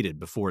is needed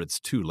before it's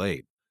too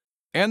late.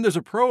 And there's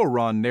a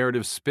pro-Iran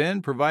narrative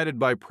spin provided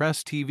by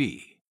Press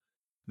TV.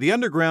 The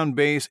underground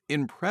base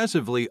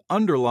impressively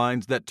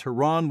underlines that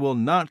Tehran will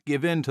not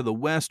give in to the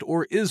West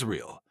or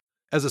Israel.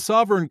 As a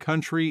sovereign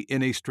country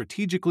in a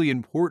strategically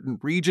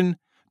important region,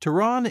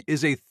 Tehran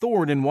is a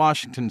thorn in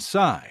Washington's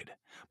side,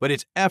 but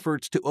its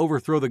efforts to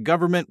overthrow the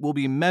government will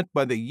be met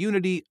by the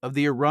unity of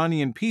the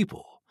Iranian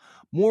people.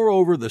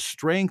 Moreover, the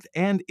strength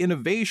and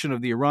innovation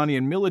of the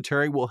Iranian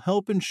military will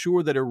help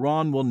ensure that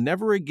Iran will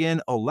never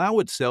again allow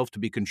itself to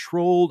be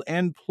controlled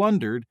and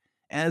plundered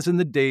as in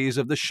the days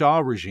of the Shah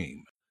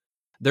regime.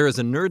 There is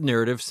a nerd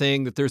narrative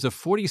saying that there's a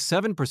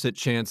 47%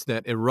 chance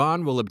that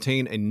Iran will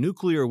obtain a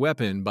nuclear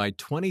weapon by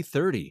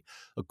 2030,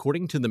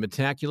 according to the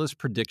Metaculus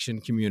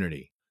prediction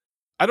community.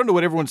 I don't know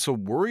what everyone's so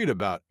worried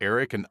about,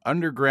 Eric. An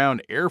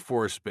underground Air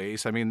Force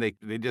base. I mean,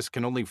 they just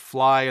can only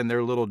fly in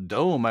their little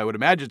dome. I would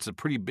imagine it's a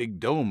pretty big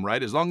dome,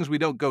 right? As long as we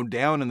don't go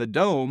down in the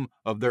dome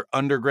of their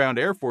underground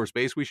Air Force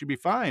base, we should be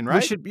fine, right? I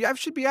should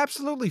be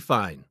absolutely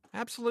fine.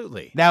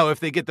 Absolutely. Now, if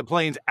they get the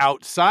planes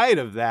outside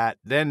of that,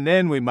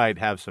 then we might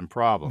have some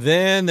problems.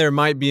 Then there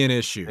might be an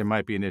issue. There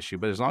might be an issue.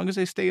 But as long as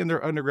they stay in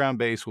their underground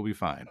base, we'll be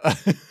fine.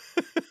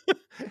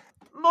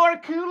 More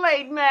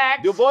Kool-Aid,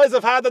 Max. You boys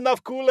have had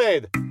enough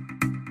Kool-Aid.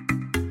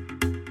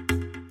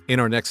 In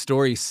our next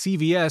story,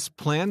 CVS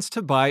plans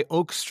to buy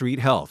Oak Street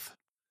Health.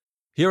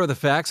 Here are the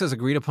facts as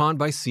agreed upon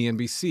by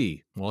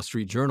CNBC, Wall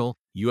Street Journal,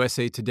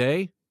 USA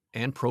Today,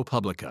 and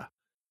ProPublica.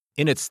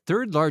 In its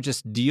third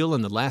largest deal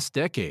in the last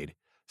decade,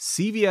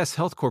 CVS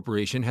Health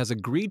Corporation has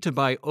agreed to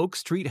buy Oak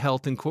Street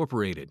Health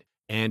Incorporated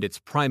and its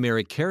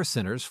primary care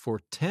centers for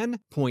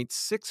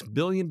 $10.6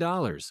 billion,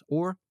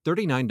 or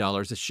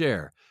 $39 a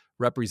share,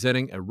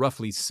 representing a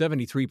roughly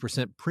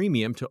 73%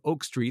 premium to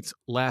Oak Street's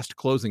last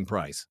closing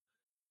price.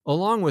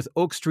 Along with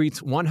Oak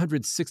Street's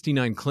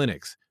 169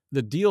 clinics,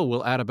 the deal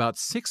will add about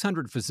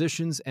 600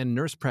 physicians and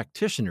nurse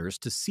practitioners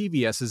to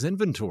CVS's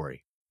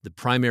inventory. The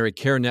primary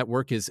care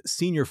network is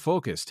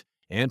senior-focused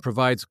and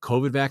provides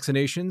COVID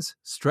vaccinations,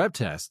 strep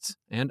tests,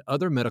 and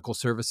other medical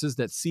services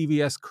that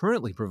CVS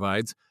currently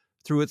provides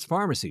through its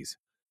pharmacies.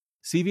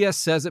 CVS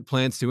says it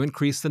plans to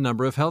increase the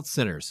number of health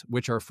centers,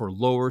 which are for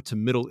lower to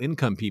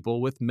middle-income people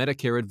with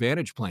Medicare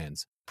Advantage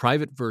plans,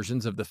 private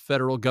versions of the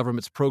federal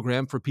government's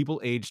program for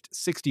people aged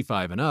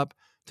 65 and up,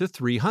 to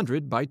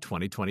 300 by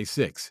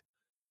 2026.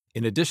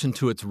 In addition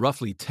to its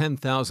roughly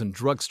 10,000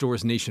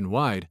 drugstores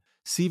nationwide,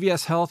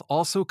 CVS Health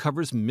also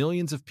covers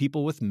millions of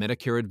people with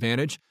Medicare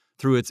Advantage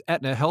through its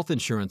Aetna health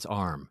insurance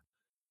arm.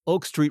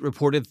 Oak Street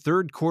reported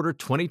third quarter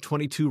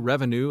 2022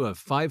 revenue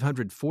of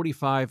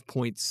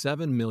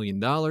 $545.7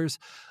 million,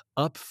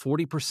 up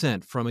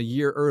 40% from a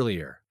year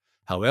earlier.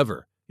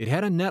 However, it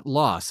had a net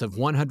loss of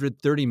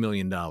 $130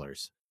 million.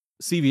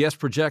 CVS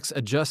projects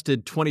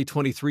adjusted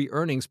 2023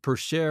 earnings per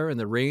share in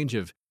the range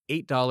of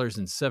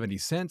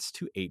 $8.70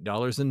 to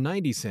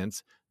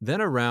 $8.90,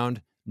 then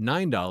around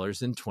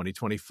 $9 in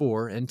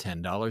 2024 and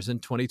 $10 in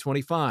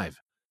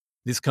 2025.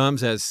 This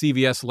comes as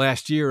CVS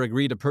last year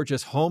agreed to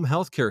purchase home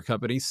healthcare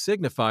company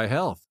Signify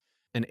Health,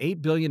 an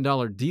 $8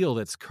 billion deal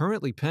that's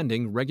currently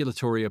pending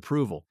regulatory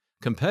approval.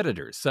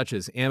 Competitors such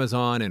as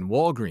Amazon and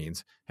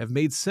Walgreens have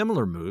made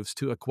similar moves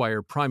to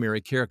acquire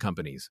primary care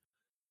companies.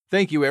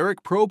 Thank you,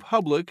 Eric.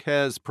 ProPublic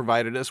has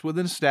provided us with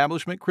an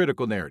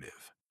establishment-critical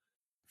narrative.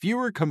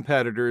 Fewer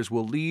competitors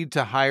will lead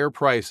to higher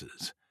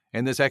prices,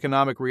 and this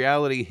economic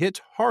reality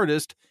hits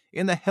hardest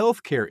in the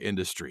healthcare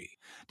industry.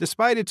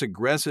 Despite its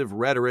aggressive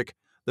rhetoric,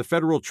 the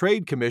Federal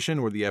Trade Commission,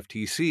 or the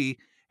FTC,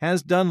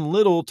 has done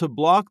little to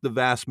block the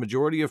vast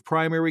majority of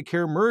primary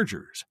care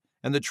mergers,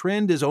 and the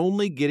trend is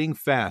only getting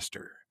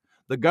faster.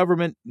 The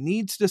government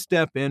needs to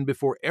step in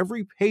before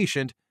every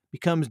patient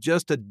becomes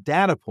just a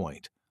data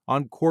point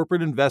on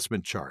corporate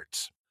investment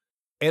charts.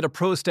 And a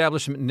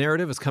pro-establishment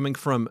narrative is coming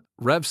from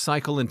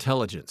RevCycle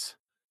Intelligence.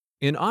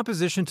 In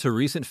opposition to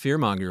recent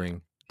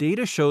fear-mongering,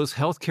 data shows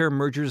healthcare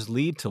mergers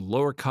lead to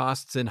lower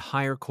costs and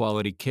higher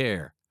quality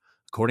care.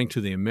 According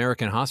to the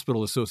American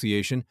Hospital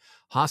Association,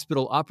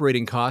 hospital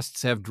operating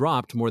costs have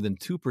dropped more than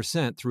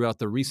 2% throughout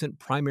the recent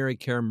primary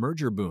care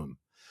merger boom,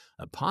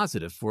 a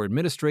positive for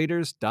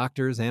administrators,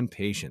 doctors, and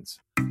patients.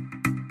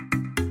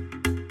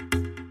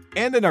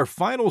 And in our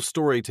final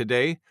story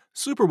today,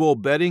 Super Bowl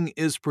betting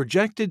is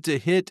projected to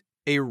hit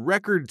a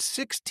record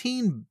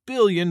 $16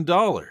 billion.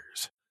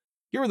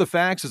 Here are the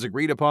facts as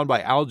agreed upon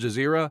by Al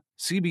Jazeera,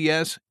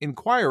 CBS,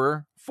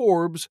 Inquirer,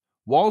 Forbes,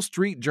 Wall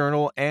Street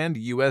Journal, and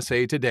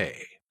USA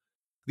Today.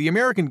 The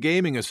American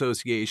Gaming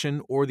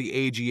Association, or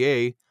the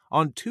AGA,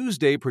 on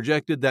Tuesday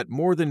projected that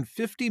more than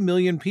 50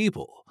 million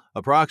people,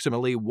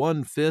 approximately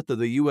one-fifth of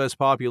the U.S.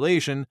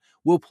 population,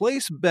 will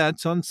place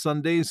bets on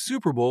Sunday's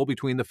Super Bowl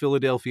between the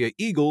Philadelphia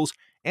Eagles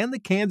and the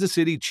Kansas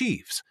City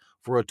Chiefs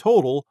for a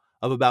total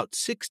of about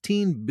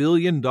 $16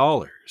 billion.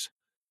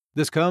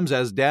 This comes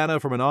as data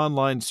from an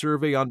online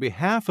survey on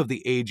behalf of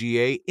the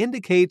AGA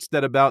indicates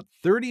that about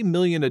 30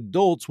 million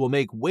adults will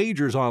make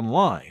wagers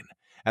online,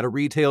 at a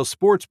retail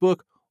sportsbook,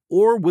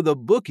 or with a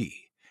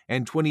bookie,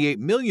 and 28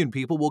 million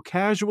people will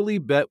casually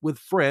bet with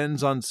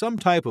friends on some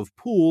type of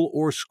pool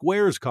or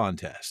squares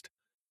contest.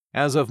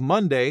 As of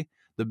Monday,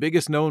 the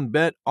biggest known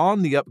bet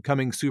on the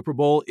upcoming Super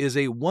Bowl is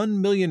a $1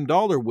 million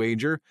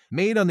wager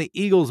made on the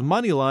Eagles'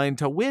 money line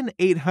to win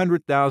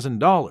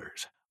 $800,000.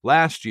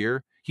 Last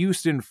year,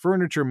 Houston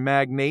furniture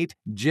magnate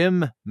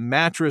Jim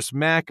Mattress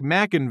Mac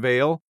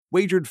McIngvale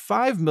wagered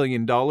 $5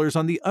 million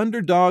on the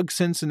underdog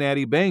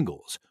Cincinnati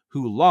Bengals,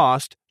 who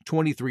lost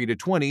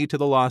 23-20 to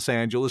the Los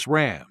Angeles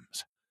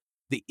Rams.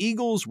 The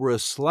Eagles were a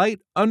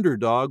slight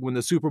underdog when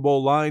the Super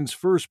Bowl lines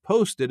first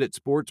posted at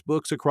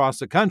sportsbooks across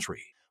the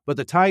country, but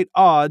the tight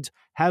odds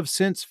have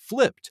since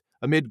flipped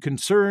amid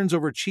concerns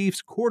over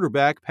Chiefs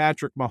quarterback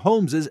Patrick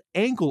Mahomes'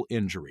 ankle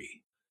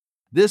injury.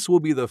 This will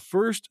be the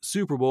first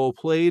Super Bowl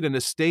played in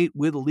a state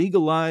with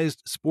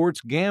legalized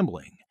sports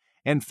gambling,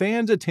 and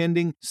fans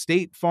attending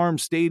State Farm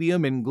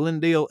Stadium in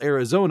Glendale,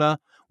 Arizona,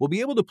 will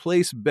be able to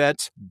place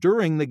bets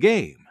during the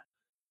game.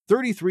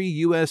 33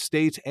 U.S.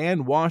 states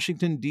and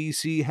Washington,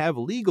 D.C. have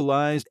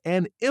legalized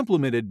and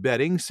implemented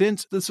betting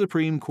since the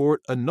Supreme Court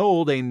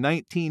annulled a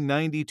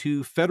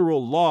 1992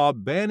 federal law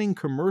banning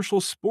commercial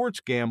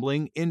sports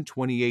gambling in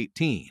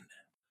 2018.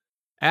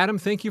 Adam,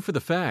 thank you for the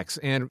facts.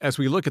 And as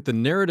we look at the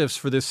narratives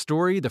for this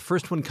story, the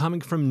first one coming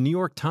from New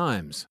York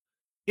Times.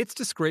 It's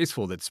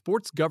disgraceful that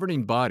sports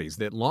governing bodies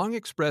that long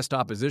expressed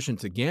opposition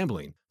to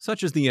gambling,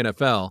 such as the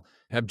NFL,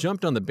 have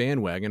jumped on the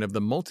bandwagon of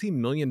the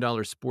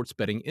multi-million-dollar sports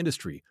betting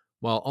industry,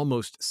 while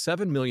almost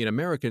 7 million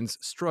Americans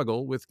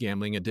struggle with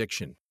gambling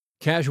addiction.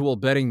 Casual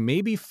betting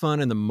may be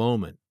fun in the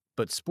moment,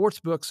 but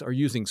sportsbooks are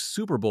using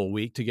Super Bowl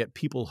week to get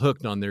people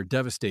hooked on their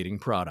devastating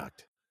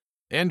product.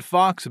 And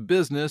Fox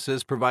Business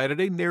has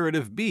provided a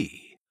narrative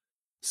B.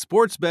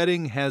 Sports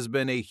betting has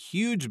been a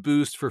huge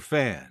boost for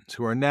fans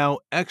who are now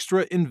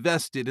extra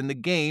invested in the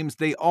games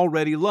they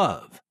already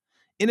love.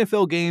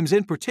 NFL games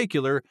in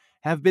particular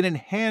have been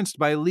enhanced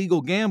by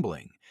legal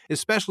gambling,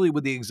 especially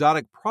with the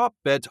exotic prop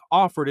bets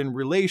offered in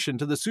relation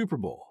to the Super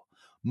Bowl.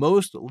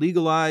 Most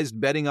legalized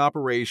betting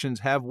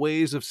operations have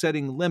ways of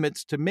setting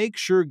limits to make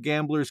sure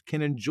gamblers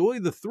can enjoy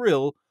the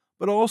thrill,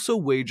 but also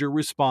wager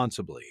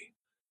responsibly.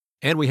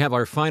 And we have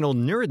our final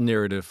nerd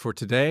narrative for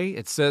today.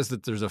 It says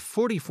that there's a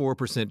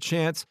 44%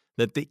 chance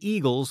that the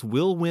Eagles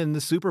will win the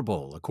Super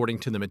Bowl, according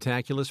to the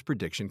Metaculus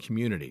prediction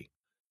community.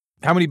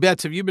 How many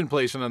bets have you been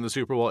placing on the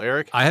Super Bowl,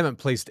 Eric? I haven't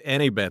placed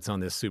any bets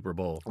on this Super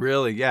Bowl.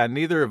 Really? Yeah,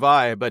 neither have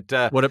I. But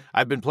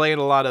I've been playing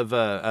a lot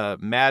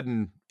of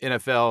Madden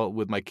NFL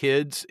with my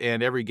kids,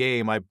 and every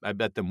game I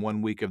bet them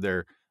 1 week of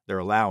their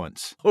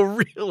allowance. Oh,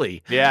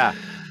 really? Yeah.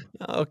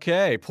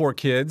 Okay, poor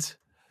kids.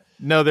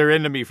 No, they're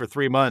into me for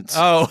 3 months.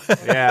 Oh.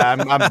 Yeah,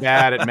 I'm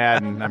bad at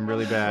Madden. I'm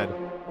really bad.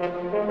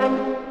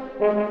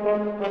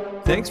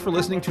 Thanks for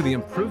listening to the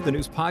Improve the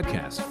News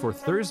podcast for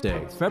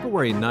Thursday,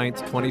 February 9th,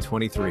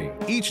 2023.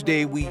 Each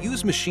day, we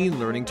use machine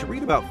learning to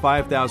read about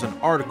 5,000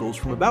 articles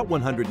from about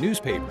 100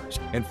 newspapers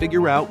and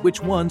figure out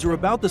which ones are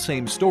about the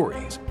same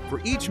stories. For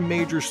each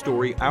major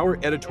story, our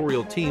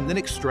editorial team then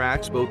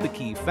extracts both the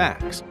key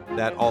facts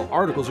that all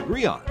articles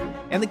agree on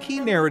and the key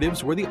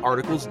narratives where the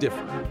articles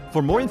differ.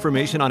 For more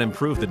information on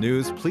Improve the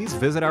News, please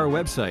visit our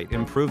website,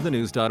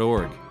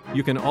 improvethenews.org.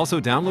 You can also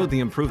download the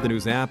Improve the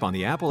News app on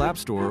the Apple App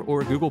Store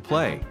or Google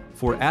Play.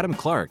 For Adam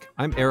Clark,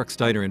 I'm Eric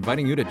Steiner,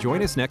 inviting you to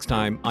join us next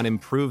time on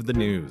Improve the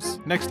News.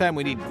 Next time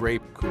we need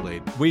grape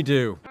Kool-Aid. We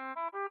do.